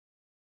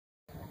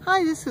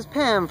Hi, this is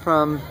Pam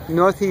from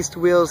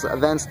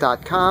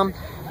NortheastWheelsEvents.com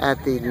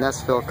at the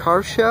Nessville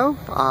Car Show.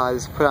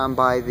 It's put on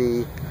by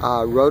the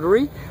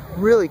Rotary.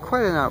 Really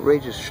quite an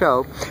outrageous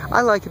show.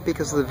 I like it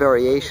because of the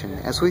variation.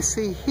 As we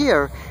see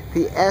here,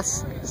 the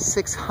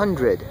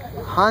S600.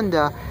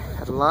 Honda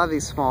had a lot of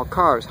these small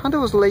cars. Honda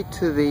was late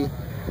to the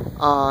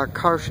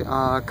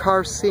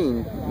car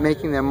scene,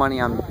 making their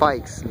money on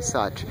bikes and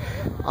such.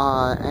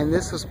 And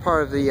this was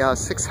part of the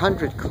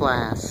 600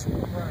 class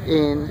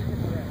in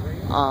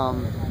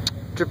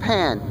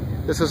Japan.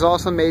 This was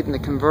also made in the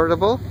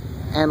convertible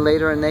and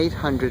later an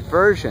 800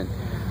 version.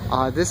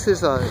 This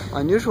is an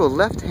unusual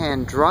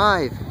left-hand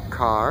drive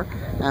car,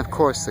 and of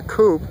course the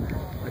coupe,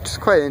 which is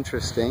quite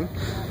interesting.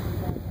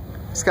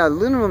 It's got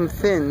aluminum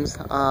fins,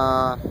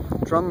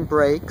 drum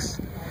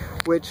brakes,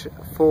 which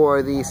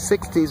for the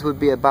 60s would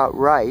be about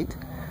right.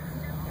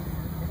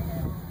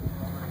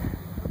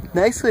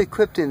 Nicely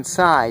equipped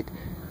inside.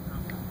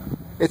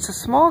 It's a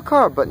small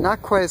car, but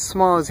not quite as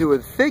small as you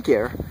would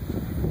figure.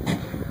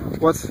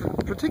 What's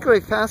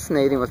particularly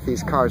fascinating with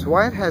these cars,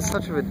 why it has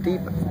such of a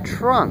deep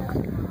trunk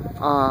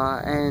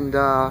and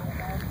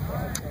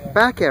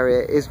back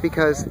area, is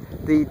because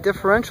the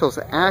differentials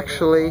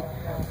actually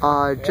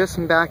just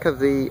in back of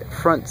the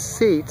front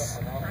seats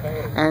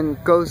and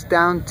goes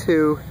down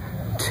to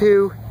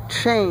two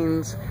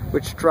chains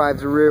which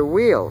drive the rear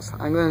wheels.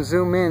 I'm going to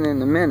zoom in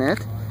a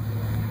minute.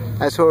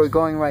 That's where we're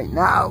going right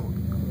now.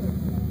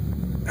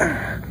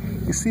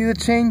 You see the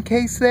chain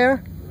case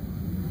there?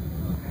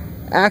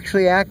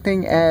 Actually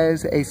acting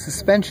as a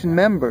suspension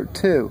member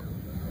too.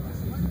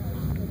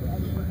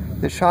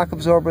 The shock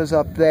absorber is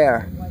up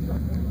there.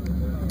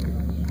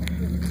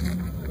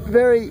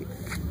 Very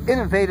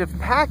innovative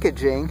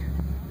packaging,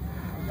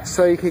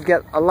 so you could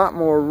get a lot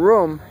more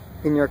room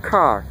in your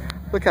car.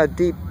 Look how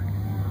deep.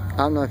 I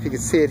don't know if you can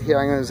see it here.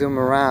 I'm going to zoom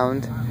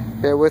around.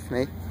 Bear with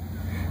me.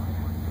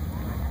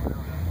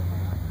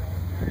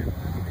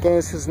 Again,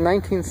 this is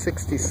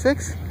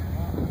 1966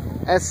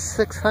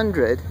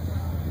 S600.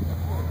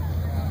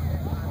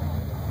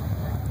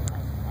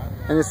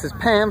 And this is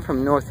Pam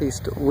from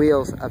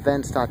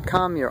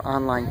NortheastWheelsEvents.com, your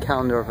online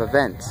calendar of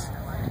events.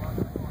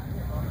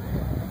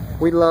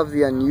 We love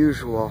the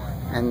unusual,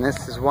 and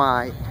this is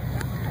why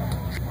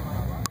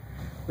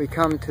we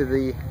come to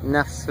the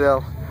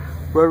Nessville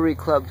Rotary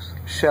Club's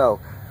show.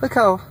 Look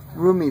how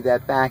roomy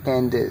that back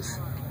end is,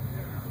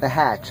 the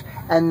hatch.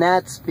 And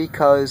that's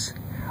because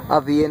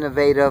of the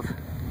innovative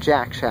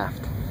jack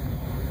shaft.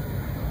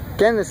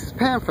 Again, this is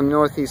Pam from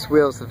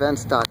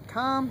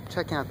NortheastWheelsEvents.com,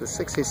 checking out the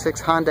 '66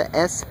 Honda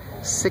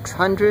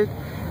S600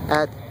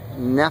 at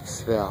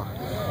Nessville.